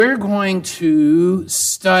we're going to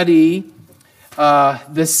study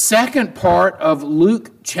the second part of Luke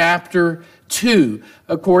chapter 2.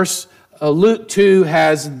 Of course, Luke 2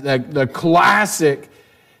 has the classic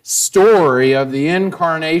story of the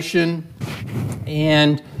incarnation,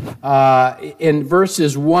 and in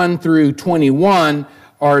verses 1 through 21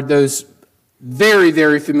 are those very,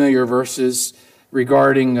 very familiar verses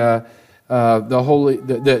regarding the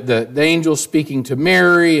angel speaking to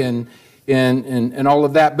Mary and all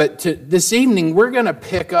of that. But this evening, we're going to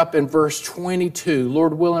pick up in verse 22.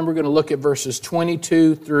 Lord willing, we're going to look at verses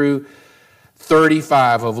 22 through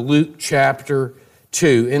 35 of Luke chapter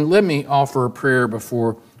 2. And let me offer a prayer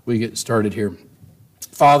before we get started here.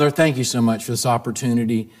 Father, thank you so much for this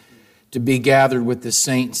opportunity to be gathered with the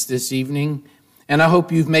saints this evening. And I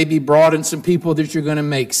hope you've maybe brought in some people that you're going to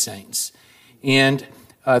make saints. And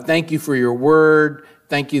thank you for your word.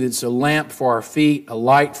 Thank you that it's a lamp for our feet, a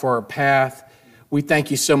light for our path. We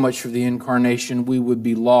thank you so much for the incarnation. We would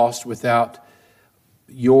be lost without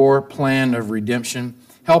your plan of redemption.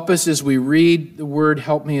 Help us as we read the word.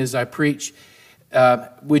 Help me as I preach.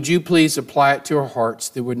 Would you please apply it to our hearts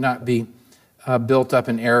that would not be built up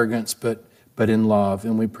in arrogance, but in love.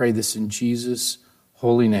 And we pray this in Jesus'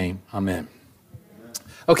 holy name. Amen.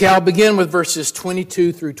 Okay, I'll begin with verses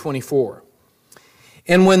 22 through 24.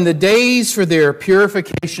 And when the days for their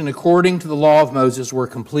purification according to the law of Moses were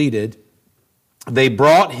completed, they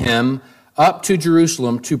brought him up to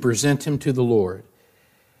Jerusalem to present him to the Lord.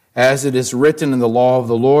 As it is written in the law of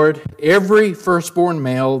the Lord, every firstborn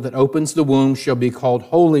male that opens the womb shall be called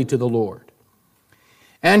holy to the Lord.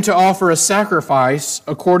 And to offer a sacrifice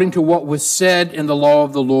according to what was said in the law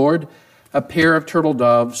of the Lord, a pair of turtle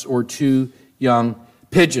doves or 2 young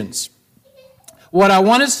pigeons. What I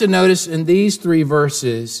want us to notice in these 3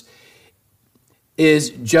 verses is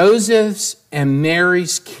Joseph's and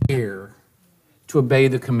Mary's care to obey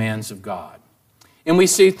the commands of God. And we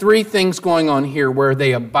see 3 things going on here where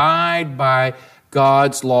they abide by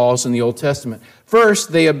God's laws in the Old Testament.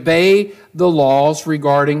 First, they obey the laws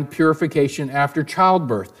regarding purification after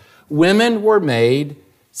childbirth. Women were made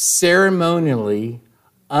ceremonially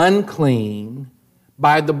unclean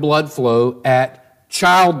by the blood flow at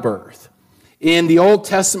childbirth. In the Old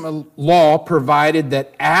Testament law provided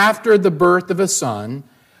that after the birth of a son,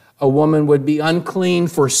 a woman would be unclean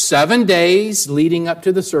for 7 days leading up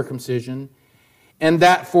to the circumcision, and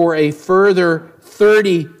that for a further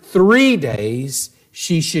 33 days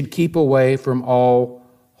she should keep away from all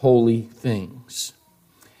holy things.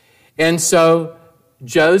 And so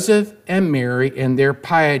Joseph and Mary in their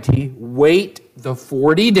piety wait the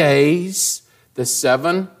 40 days, the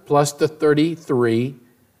 7 plus the 33,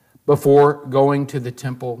 before going to the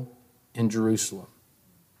temple in Jerusalem.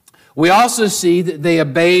 We also see that they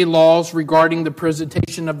obey laws regarding the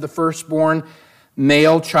presentation of the firstborn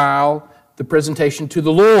male child, the presentation to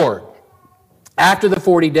the Lord. After the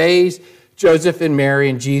 40 days, Joseph and Mary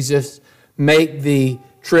and Jesus make the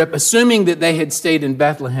trip, assuming that they had stayed in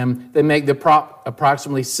Bethlehem. They make the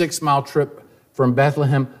approximately 6-mile trip from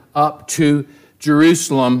Bethlehem up to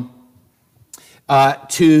Jerusalem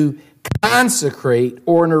to consecrate,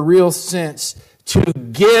 or in a real sense, to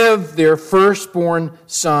give their firstborn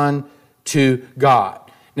son to God.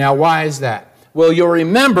 Now, why is that? Well, you'll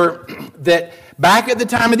remember that back at the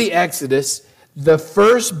time of the Exodus, the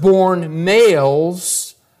firstborn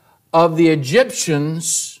males of the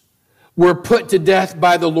Egyptians were put to death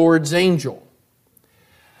by the Lord's angel.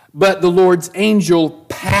 But the Lord's angel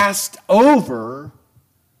passed over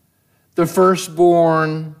the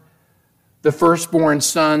firstborn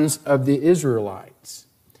sons of the Israelites.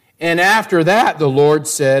 And after that, the Lord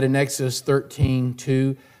said in Exodus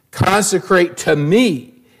 13:2, consecrate to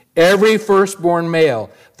me every firstborn male.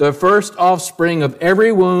 The first offspring of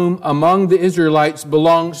every womb among the Israelites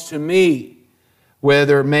belongs to me,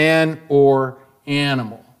 whether man or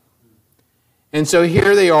animal. And so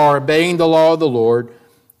here they are, obeying the law of the Lord.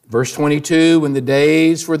 Verse 22, when the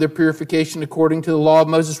days for their purification according to the law of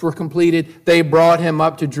Moses were completed, they brought him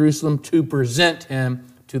up to Jerusalem to present him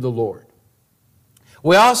to the Lord.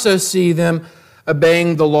 We also see them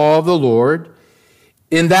obeying the law of the Lord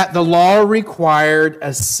in that the law required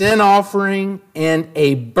a sin offering and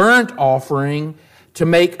a burnt offering to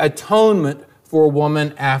make atonement for a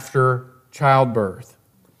woman after childbirth.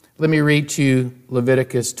 Let me read to you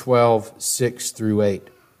Leviticus 12:6-8.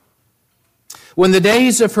 When the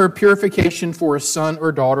days of her purification for a son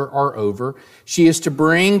or daughter are over, she is to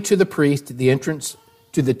bring to the priest at the entrance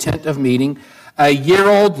to the tent of meeting a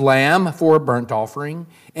year-old lamb for a burnt offering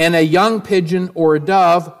and a young pigeon or a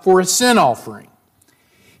dove for a sin offering.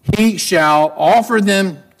 He shall offer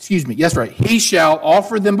them He shall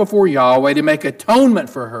offer them before Yahweh to make atonement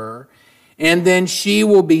for her, and then she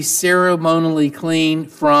will be ceremonially clean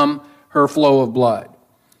from her flow of blood.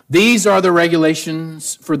 These are the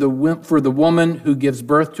regulations for the woman who gives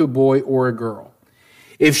birth to a boy or a girl.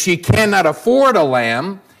 If she cannot afford a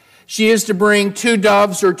lamb, she is to bring 2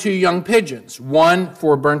 doves or 2 young pigeons, one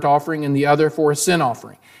for a burnt offering and the other for a sin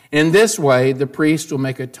offering. In this way, the priest will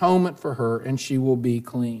make atonement for her, and she will be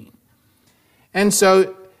clean. And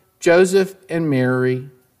so Joseph and Mary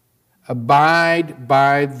abide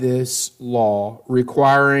by this law,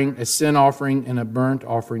 requiring a sin offering and a burnt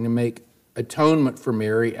offering to make atonement for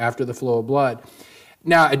Mary after the flow of blood.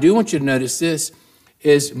 Now, I do want you to notice this,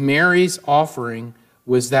 is Mary's offering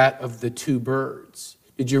was that of the 2 birds.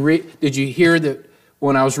 Did you hear that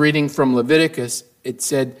when I was reading from Leviticus, it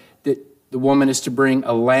said that the woman is to bring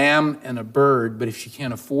a lamb and a bird, but if she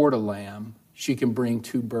can't afford a lamb, she can bring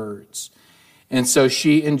 2 birds. And so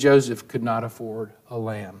she and Joseph could not afford a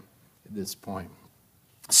lamb at this point.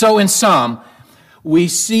 So in sum, we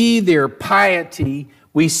see their piety,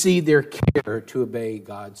 we see their care to obey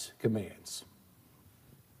God's commands.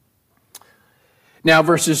 Now,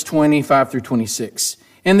 verses 25 through 26.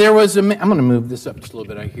 And there was I'm going to move this up just a little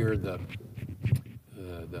bit. I hear the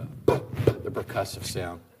percussive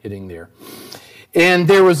sound hitting there. And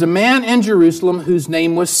there was a man in Jerusalem whose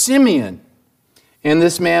name was Simeon. And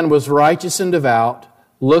this man was righteous and devout,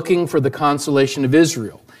 looking for the consolation of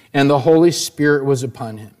Israel. And the Holy Spirit was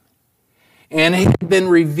upon him. And it had been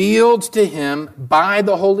revealed to him by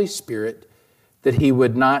the Holy Spirit that he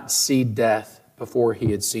would not see death before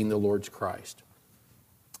he had seen the Lord's Christ.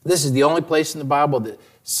 This is the only place in the Bible that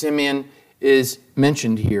Simeon is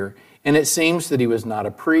mentioned here. And it seems that he was not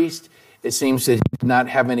a priest. It seems that he did not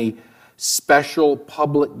have any special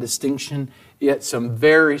public distinction, yet some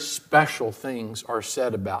very special things are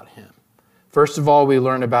said about him. First of all, we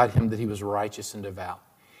learn about him that he was righteous and devout.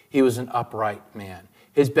 He was an upright man.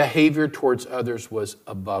 His behavior towards others was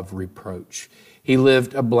above reproach. He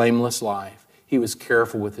lived a blameless life. He was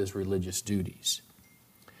careful with his religious duties.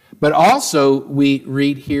 But also, we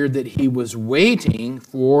read here that he was waiting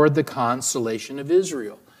for the consolation of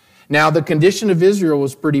Israel. Now, the condition of Israel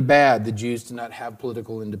was pretty bad. The Jews did not have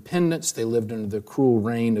political independence. They lived under the cruel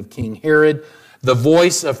reign of King Herod. The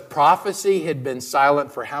voice of prophecy had been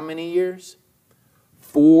silent for how many years?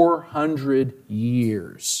 400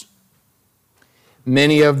 years.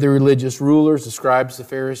 Many of the religious rulers, the scribes, the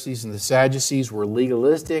Pharisees, and the Sadducees were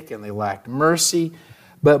legalistic and they lacked mercy.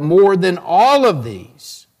 But more than all of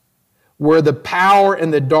these were the power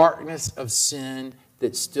and the darkness of sin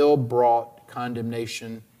that still brought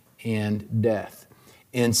condemnation and death.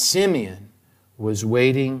 And Simeon was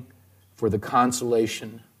waiting for the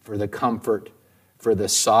consolation, for the comfort, for the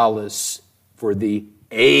solace, for the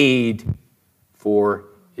aid for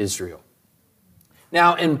Israel.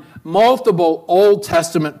 Now, in multiple Old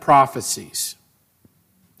Testament prophecies,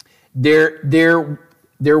 there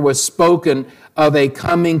was spoken of a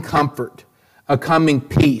coming comfort, a coming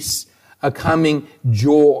peace, a coming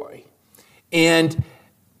joy. And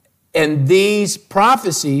these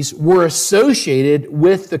prophecies were associated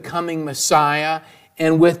with the coming Messiah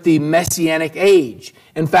and with the Messianic age.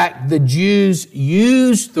 In fact, the Jews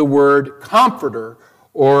used the word comforter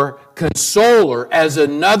or consoler as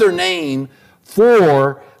another name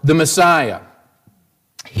for the Messiah.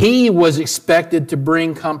 He was expected to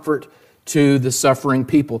bring comfort to the suffering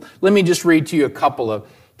people. Let me just read to you a couple of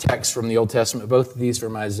texts from the Old Testament, both of these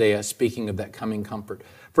from Isaiah, speaking of that coming comfort.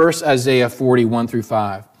 First, Isaiah 40,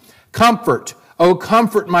 1-5. Comfort, O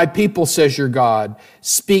comfort my people, says your God.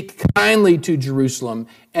 Speak kindly to Jerusalem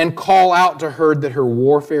and call out to her that her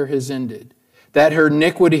warfare has ended, that her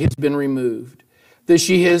iniquity has been removed, that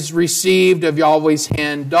she has received of Yahweh's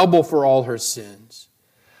hand double for all her sins.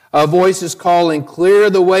 A voice is calling, clear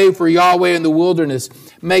the way for Yahweh in the wilderness.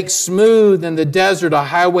 Make smooth in the desert a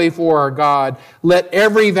highway for our God. Let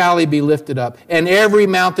every valley be lifted up, and every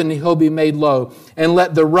mountain and hill be made low. And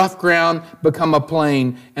let the rough ground become a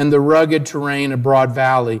plain, and the rugged terrain a broad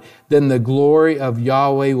valley. Then the glory of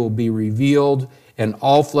Yahweh will be revealed, and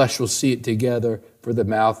all flesh will see it together, for the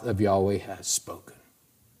mouth of Yahweh has spoken.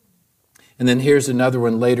 And then here's another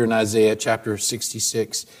one later in Isaiah chapter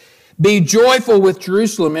 66. Be joyful with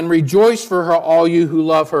Jerusalem and rejoice for her, all you who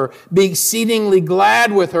love her. Be exceedingly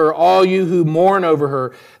glad with her, all you who mourn over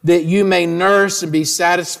her, that you may nurse and be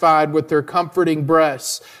satisfied with her comforting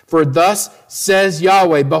breasts. For thus says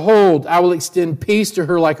Yahweh, behold, I will extend peace to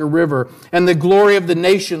her like a river, and the glory of the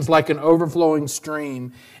nations like an overflowing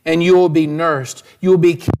stream. And you will be nursed, you will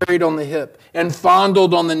be carried on the hip, and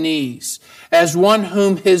fondled on the knees. As one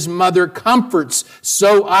whom his mother comforts,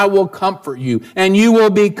 so I will comfort you, and you will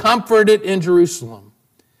be comforted in Jerusalem.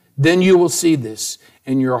 Then you will see this,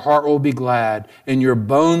 and your heart will be glad, and your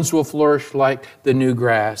bones will flourish like the new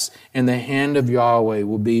grass, and the hand of Yahweh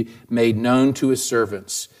will be made known to his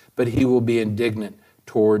servants, but he will be indignant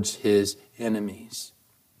towards his enemies.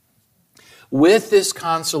 With this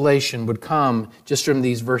consolation would come, just from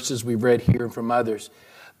these verses we've read here and from others,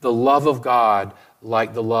 the love of God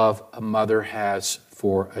like the love a mother has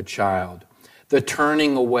for a child. The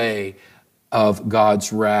turning away of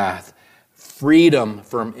God's wrath. Freedom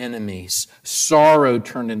from enemies. Sorrow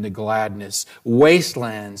turned into gladness.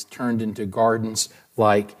 Wastelands turned into gardens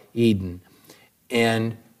like Eden.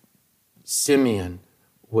 And Simeon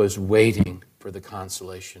was waiting for the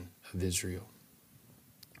consolation of Israel.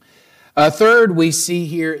 Third, we see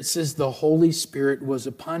here, it says the Holy Spirit was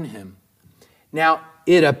upon him. Now,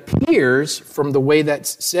 it appears from the way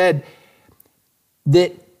that's said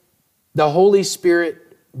that the Holy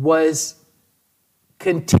Spirit was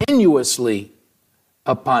continuously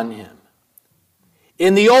upon him.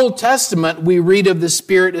 In the Old Testament, we read of the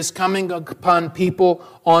Spirit as coming upon people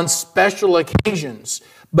on special occasions,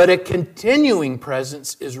 but a continuing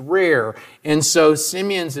presence is rare. And so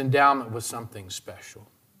Simeon's endowment was something special.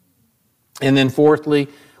 And then fourthly,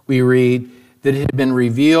 we read that it had been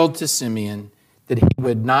revealed to Simeon that he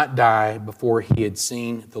would not die before he had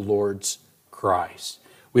seen the Lord's Christ.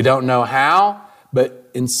 We don't know how, but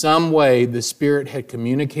in some way the Spirit had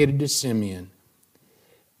communicated to Simeon,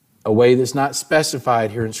 a way that's not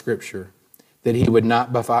specified here in Scripture, that he would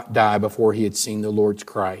not die before he had seen the Lord's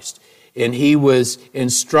Christ. And he was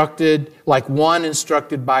instructed, like one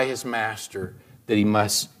instructed by his master, that he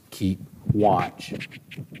must keep watch.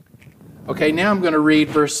 Okay, now I'm going to read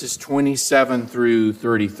verses 27 through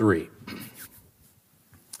 33.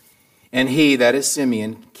 And he, that is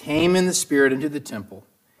Simeon, came in the Spirit into the temple.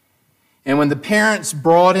 And when the parents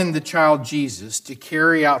brought in the child Jesus to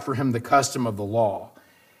carry out for him the custom of the law,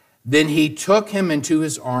 then he took him into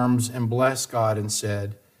his arms and blessed God and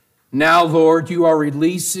said, Now, Lord, you are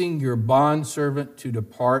releasing your bondservant to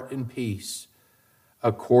depart in peace,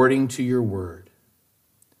 according to your word.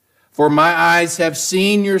 For my eyes have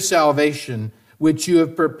seen your salvation, which you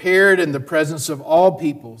have prepared in the presence of all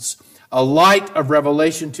peoples, a light of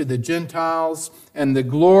revelation to the Gentiles and the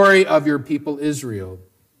glory of your people Israel.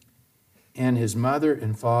 And his mother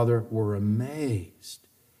and father were amazed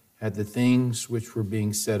at the things which were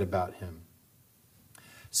being said about him.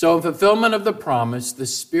 So in fulfillment of the promise, the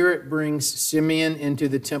Spirit brings Simeon into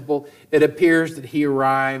the temple. It appears that he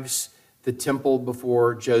arrives the temple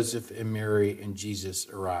before Joseph and Mary and Jesus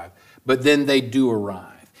arrive. But then they do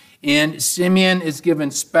arrive. And Simeon is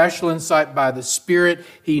given special insight by the Spirit.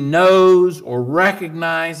 He knows or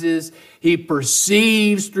recognizes, he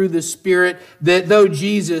perceives through the Spirit that though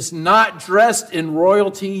Jesus, not dressed in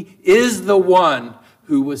royalty, is the one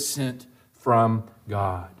who was sent from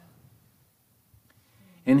God.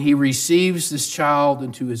 And he receives this child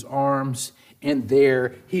into his arms, and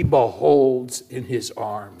there he beholds in his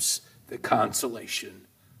arms the consolation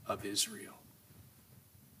of Israel.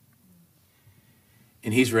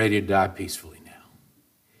 And he's ready to die peacefully now.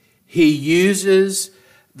 He uses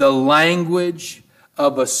the language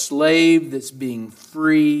of a slave that's being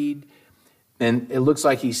freed, and it looks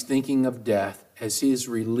like he's thinking of death as he is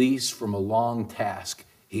released from a long task.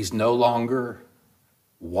 He's no longer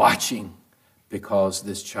watching because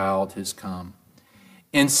this child has come.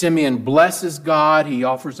 And Simeon blesses God. He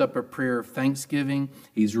offers up a prayer of thanksgiving.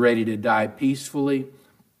 He's ready to die peacefully.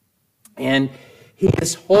 And he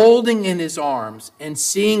is holding in his arms and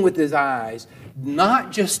seeing with his eyes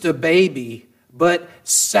not just a baby, but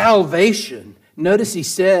salvation. Notice he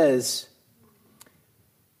says,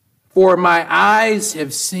 For my eyes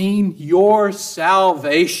have seen your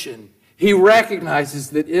salvation. He recognizes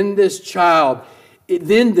that in this child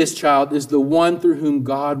is the one through whom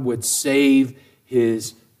God would save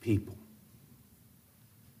his people.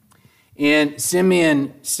 And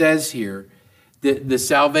Simeon says here that the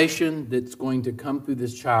salvation that's going to come through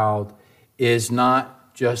this child is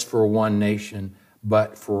not just for one nation,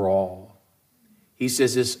 but for all. He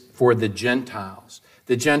says this for the Gentiles.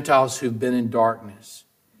 The Gentiles who've been in darkness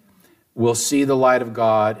will see the light of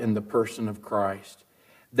God in the person of Christ.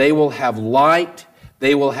 They will have light.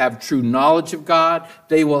 They will have true knowledge of God.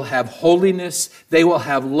 They will have holiness. They will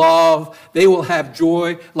have love. They will have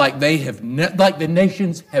joy like the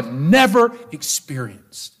nations have never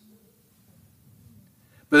experienced.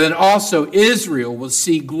 But then also Israel will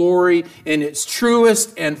see glory in its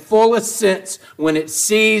truest and fullest sense when it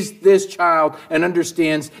sees this child and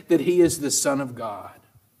understands that he is the Son of God.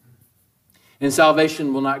 And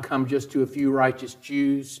salvation will not come just to a few righteous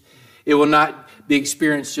Jews. It will not be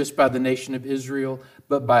experienced just by the nation of Israel,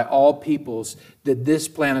 but by all peoples, that this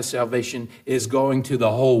plan of salvation is going to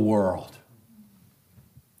the whole world.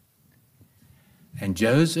 And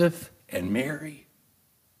Joseph and Mary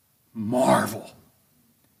marvel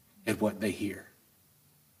at what they hear.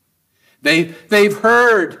 They've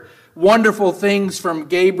heard wonderful things from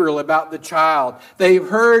Gabriel about the child. They've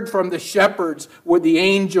heard from the shepherds what the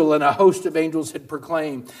angel and a host of angels had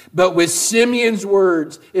proclaimed. But with Simeon's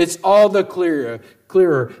words, it's all the clearer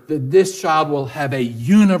that this child will have a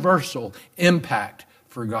universal impact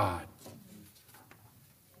for God.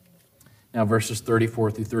 Now verses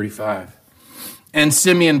 34 through 35. And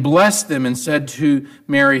Simeon blessed them and said to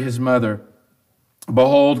Mary his mother,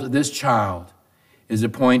 Behold, this child is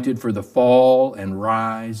appointed for the fall and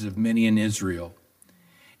rise of many in Israel,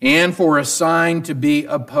 and for a sign to be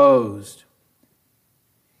opposed.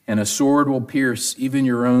 And a sword will pierce even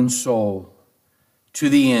your own soul, to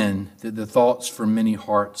the end that the thoughts from many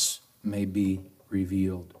hearts may be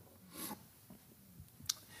revealed.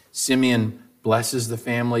 Simeon blesses the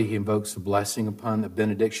family. He invokes the blessing upon, the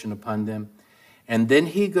benediction upon them. And then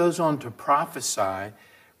he goes on to prophesy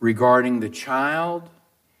regarding the child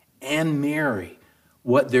and Mary,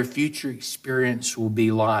 what their future experience will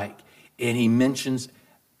be like. And he mentions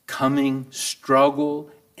coming struggle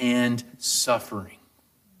and suffering.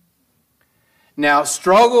 Now,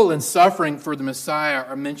 struggle and suffering for the Messiah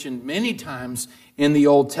are mentioned many times in the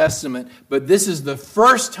Old Testament, but this is the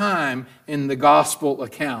first time in the gospel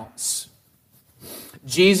accounts.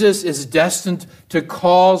 Jesus is destined to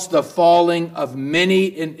cause the falling of many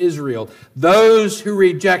in Israel. Those who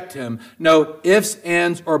reject him, no ifs,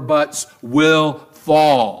 ands, or buts, will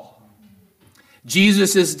fall.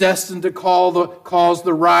 Jesus is destined to cause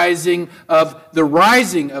the rising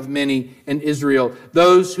of many in Israel.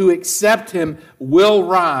 Those who accept him will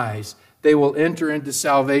rise. They will enter into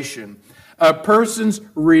salvation. A person's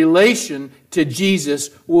relation to Jesus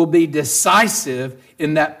will be decisive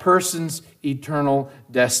in that person's eternal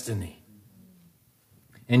destiny.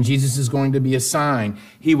 And Jesus is going to be a sign.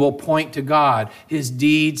 He will point to God. His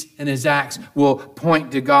deeds and his acts will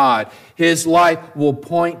point to God. His life will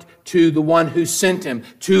point to the one who sent him,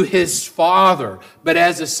 to his Father. But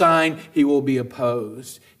as a sign, he will be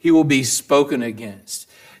opposed. He will be spoken against.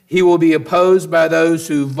 He will be opposed by those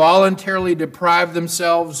who voluntarily deprive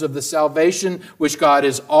themselves of the salvation which God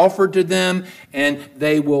has offered to them, and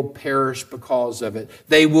they will perish because of it.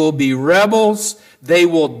 They will be rebels. They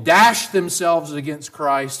will dash themselves against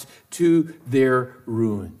Christ to their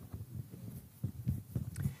ruin.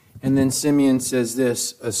 And then Simeon says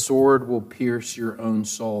this, a sword will pierce your own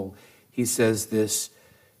soul. He says this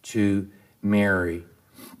to Mary.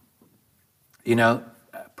 You know,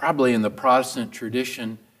 probably in the Protestant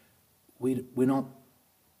tradition, we don't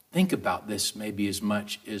think about this maybe as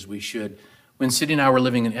much as we should. When Cindy and I were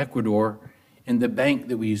living in Ecuador, in the bank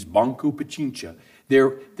that we used, Banco Pichincha,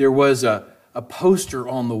 there was a poster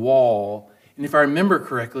on the wall, and if I remember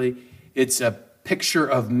correctly, it's a picture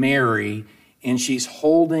of Mary, and she's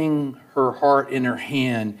holding her heart in her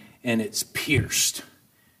hand, and it's pierced.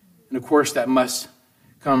 And of course, that must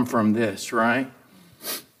come from this, right?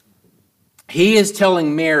 He is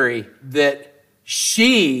telling Mary that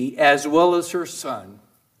she, as well as her son,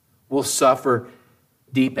 will suffer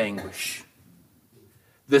deep anguish.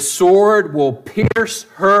 The sword will pierce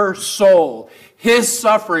her soul. His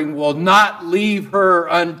suffering will not leave her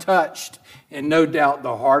untouched. And no doubt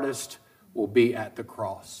the hardest will be at the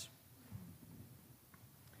cross.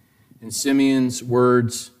 And Simeon's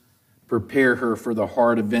words prepare her for the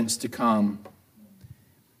hard events to come.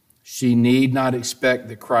 She need not expect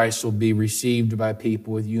that Christ will be received by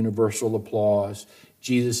people with universal applause.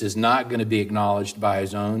 Jesus is not going to be acknowledged by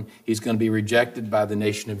his own. He's going to be rejected by the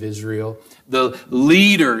nation of Israel. The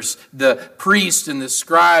leaders, the priests and the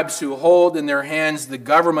scribes who hold in their hands the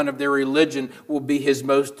government of their religion will be his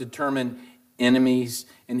most determined enemies,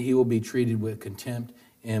 and he will be treated with contempt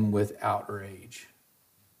and with outrage.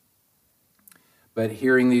 But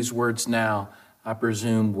hearing these words now, I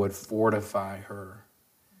presume, would fortify her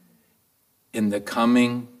in the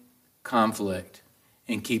coming conflict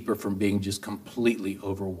and keep her from being just completely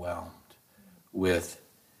overwhelmed with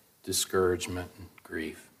discouragement and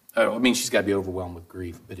grief. I mean, she's got to be overwhelmed with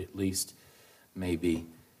grief, but at least maybe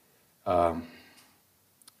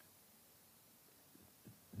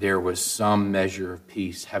there was some measure of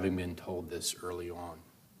peace having been told this early on.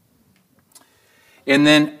 And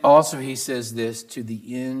then also he says this, to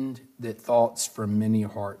the end that thoughts from many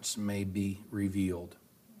hearts may be revealed.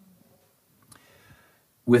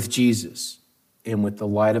 With Jesus and with the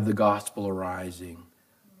light of the gospel arising,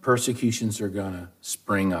 persecutions are going to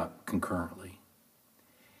spring up concurrently,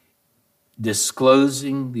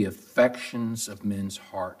 disclosing the affections of men's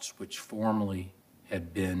hearts which formerly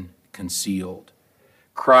had been concealed.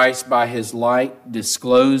 Christ, by his light,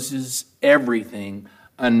 discloses everything,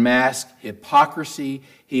 unmasks hypocrisy.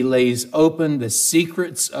 He lays open the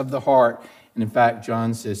secrets of the heart. And in fact,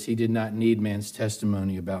 John says he did not need man's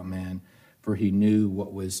testimony about man, for he knew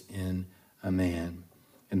what was in a man.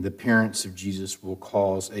 And the appearance of Jesus will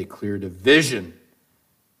cause a clear division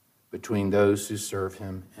between those who serve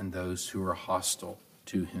him and those who are hostile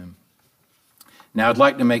to him. Now, I'd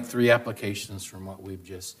like to make 3 applications from what we've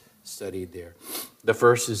just studied there. The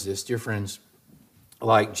first is this, dear friends,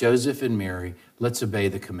 like Joseph and Mary, let's obey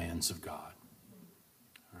the commands of God.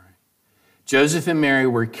 All right. Joseph and Mary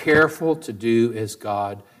were careful to do as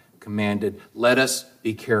God commanded. Let us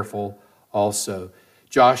be careful also.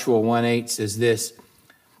 Joshua 1:8 says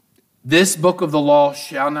this book of the law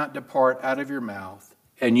shall not depart out of your mouth,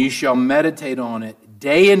 and you shall meditate on it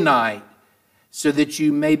day and night, so that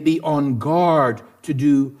you may be on guard to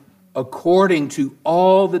do according to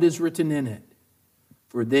all that is written in it.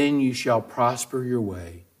 For then you shall prosper your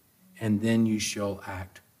way, and then you shall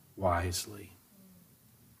act wisely.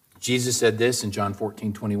 Jesus said this in John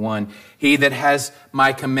 14:21, he that has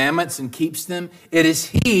my commandments and keeps them, it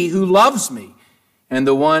is he who loves me. And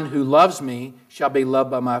the one who loves me shall be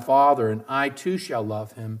loved by my Father, and I too shall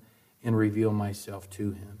love him and reveal myself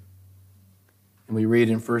to him. And we read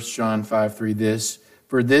in 1 John 5:3 this,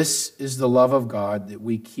 for this is the love of God, that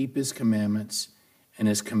we keep his commandments, and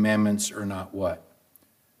his commandments are not what?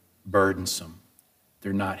 Burdensome.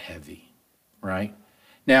 They're not heavy, right?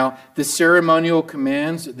 Now, the ceremonial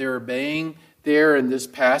commands that they're obeying there in this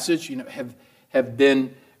passage, have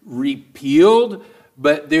been repealed,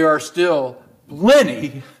 but there are still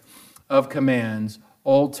plenty of commands,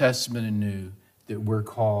 Old Testament and New, that we're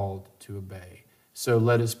called to obey. So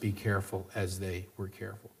let us be careful as they were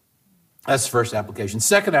careful. That's the first application.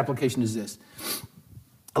 Second application is this.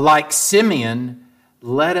 Like Simeon,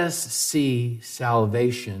 let us see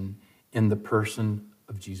salvation in the person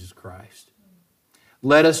of Jesus Christ.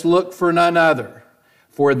 Let us look for none other.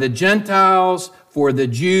 For the Gentiles, for the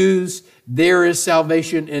Jews, there is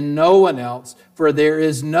salvation in no one else, for there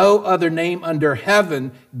is no other name under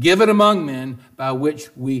heaven given among men by which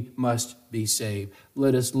we must be saved.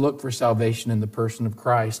 Let us look for salvation in the person of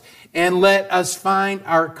Christ. And let us find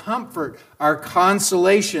our comfort, our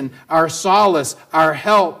consolation, our solace, our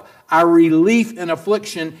help, our relief in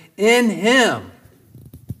affliction in him.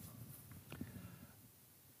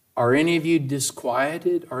 Are any of you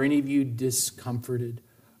disquieted? Are any of you discomforted?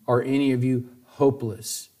 Are any of you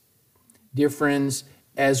hopeless? Dear friends,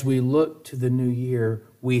 as we look to the new year,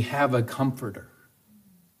 we have a comforter.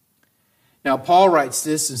 Now, Paul writes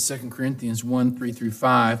this in 2 Corinthians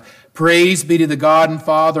 1:3-5. Praise be to the God and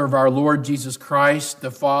Father of our Lord Jesus Christ,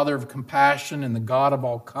 the Father of compassion and the God of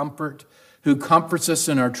all comfort, who comforts us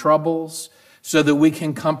in our troubles, so that we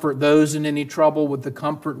can comfort those in any trouble with the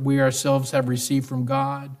comfort we ourselves have received from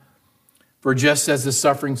God. For just as the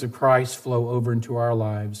sufferings of Christ flow over into our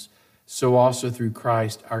lives, so also through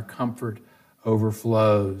Christ our comfort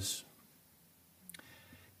overflows.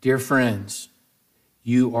 Dear friends,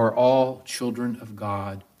 you are all children of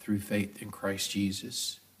God through faith in Christ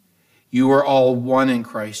Jesus. You are all one in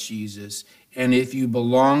Christ Jesus. And if you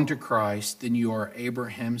belong to Christ, then you are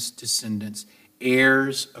Abraham's descendants,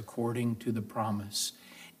 heirs according to the promise.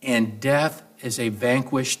 And death is a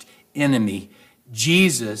vanquished enemy.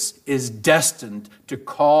 Jesus is destined to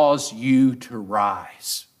cause you to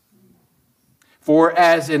rise. For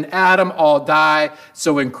as in Adam all die,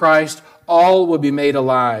 so in Christ all will be made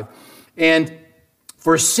alive. And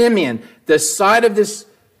for Simeon, the sight of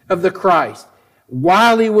the Christ,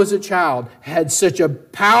 while he was a child, had such a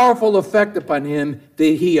powerful effect upon him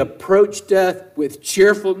that he approached death with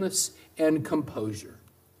cheerfulness and composure.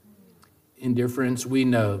 And dear friends, we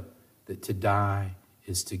know that to die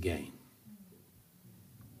is to gain.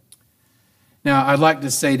 Now, I'd like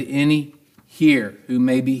to say to any here who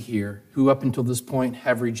may be here, who up until this point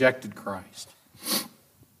have rejected Christ,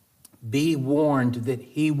 be warned that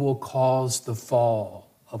he will cause the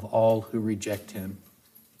fall of all who reject him.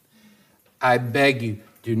 I beg you,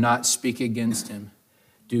 do not speak against him.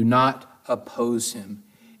 Do not oppose him.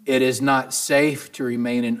 It is not safe to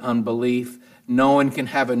remain in unbelief. No one can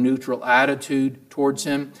have a neutral attitude towards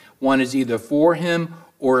him. One is either for him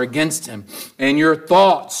or against him. And your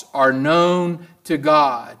thoughts are known to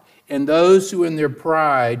God. and those who in their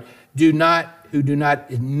pride who do not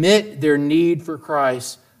admit their need for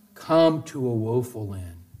Christ come to a woeful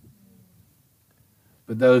end.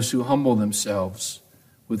 But those who humble themselves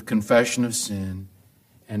with confession of sin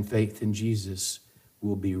and faith in Jesus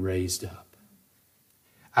will be raised up.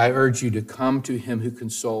 I urge you to come to him who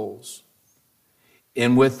consoles.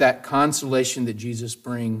 And with that consolation that Jesus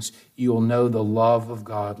brings, you will know the love of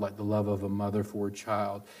God like the love of a mother for a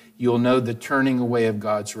child. You'll know the turning away of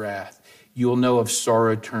God's wrath. You'll know of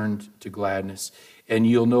sorrow turned to gladness. And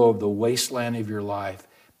you'll know of the wasteland of your life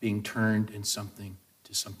being turned into something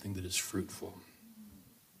that is fruitful.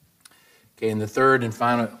 Okay, and the third and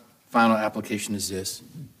final application is this.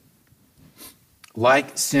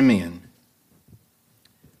 Like Simeon,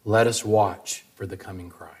 let us watch for the coming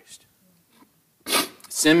Christ.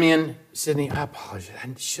 Sydney, I apologize. I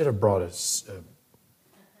should have brought a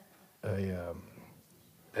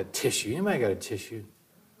tissue. Anybody got a tissue?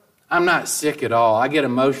 I'm not sick at all. I get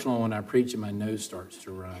emotional when I preach and my nose starts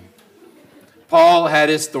to run. Paul had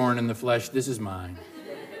his thorn in the flesh. This is mine.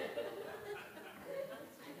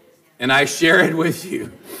 And I share it with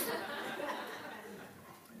you.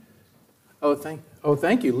 Oh,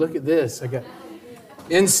 thank you. Look at this. I got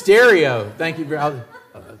in stereo. Thank you.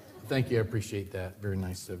 Thank you. I appreciate that. Very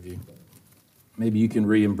nice of you. Maybe you can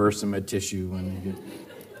reimburse them a tissue when you get.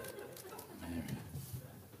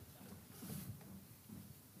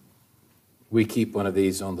 We keep one of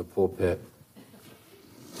these on the pulpit.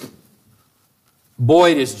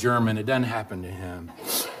 Boyd is German. It doesn't happen to him.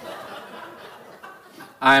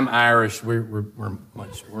 I'm Irish. We're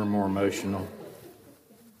more emotional.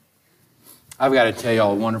 I've got to tell you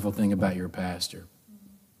all a wonderful thing about your pastor.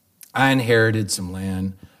 I inherited some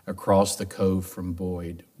land across the cove from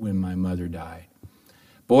Boyd when my mother died.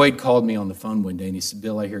 Boyd called me on the phone one day and he said,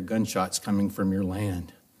 "Bill, I hear gunshots coming from your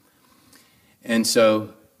land." And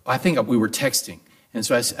so I think we were texting. And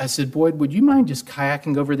so I said, "Boyd, would you mind just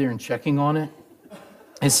kayaking over there and checking on it?"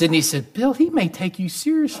 And Sydney said, "Bill, he may take you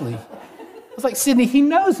seriously." I was like, "Sydney, he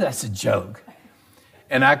knows that's a joke."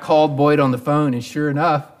 And I called Boyd on the phone, and sure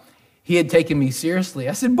enough, he had taken me seriously.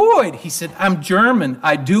 I said, "Boyd," he said, "I'm German.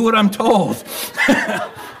 I do what I'm told."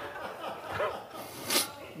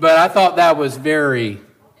 But I thought that was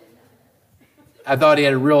I thought he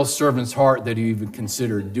had a real servant's heart that he even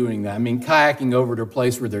considered doing that. I mean, kayaking over to a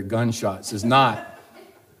place where there are gunshots is not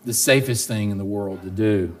the safest thing in the world to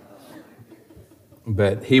do.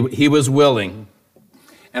 But he was willing.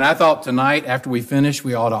 And I thought tonight, after we finish,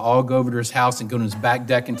 we ought to all go over to his house and go to his back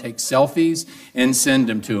deck and take selfies and send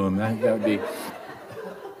them to him. That'd be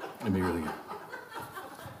really good.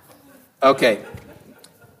 Okay.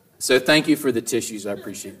 So thank you for the tissues. I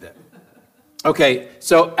appreciate that. Okay,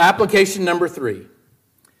 so application number 3.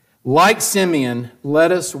 Like Simeon,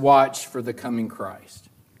 let us watch for the coming Christ.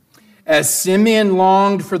 As Simeon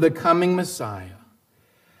longed for the coming Messiah,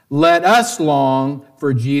 let us long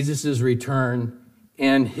for Jesus' return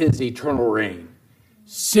and his eternal reign.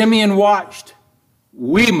 Simeon watched.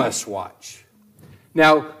 We must watch.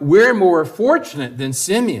 Now, we're more fortunate than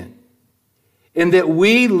Simeon in that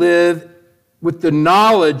we live with the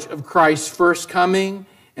knowledge of Christ's first coming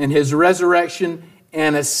and his resurrection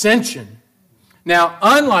and ascension. Now,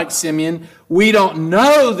 unlike Simeon, we don't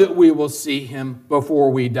know that we will see him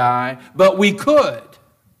before we die, but we could.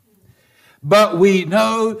 But we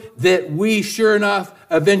know that we, sure enough,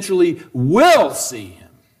 eventually will see him.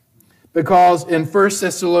 Because in 1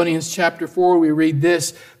 Thessalonians chapter 4, we read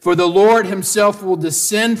this, "For the Lord himself will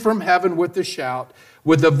descend from heaven with a shout,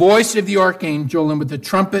 with the voice of the archangel and with the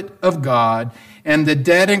trumpet of God, and the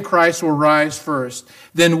dead in Christ will rise first.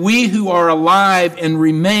 Then we who are alive and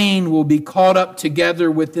remain will be caught up together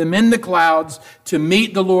with them in the clouds to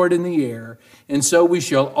meet the Lord in the air. And so we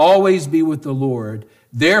shall always be with the Lord.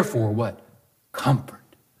 Therefore," what?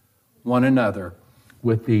 "Comfort one another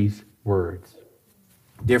with these words."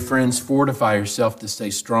 Dear friends, fortify yourself to stay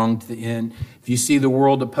strong to the end. If you see the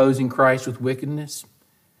world opposing Christ with wickedness,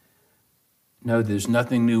 know there's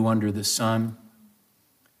nothing new under the sun.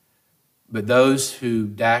 But those who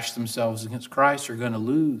dash themselves against Christ are going to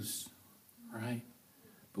lose, right?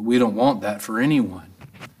 But we don't want that for anyone.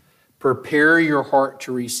 Prepare your heart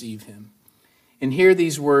to receive him. And hear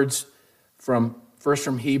these words first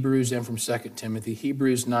from Hebrews and from 2 Timothy.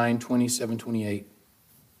 Hebrews 9, 27, 28.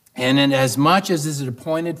 "And inasmuch as it is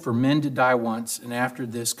appointed for men to die once, and after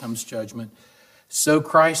this comes judgment, so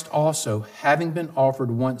Christ also, having been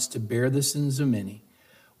offered once to bear the sins of many,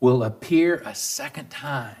 will appear a second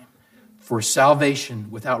time for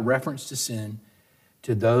salvation without reference to sin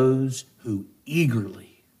to those who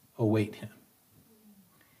eagerly await him."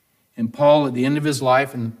 And And Paul, at the end of his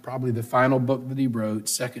life, and probably the final book that he wrote,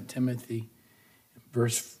 2 Timothy,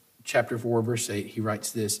 chapter 4, verse 8, he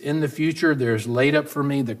writes this: "In the future there is laid up for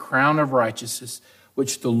me the crown of righteousness,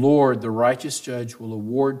 which the Lord, the righteous judge, will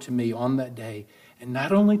award to me on that day, and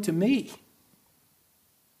not only to me,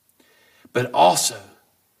 but also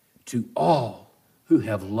to all who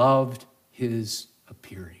have loved his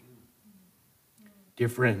appearing." Dear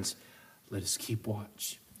friends, let us keep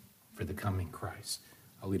watch for the coming Christ.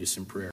 I'll lead us in prayer.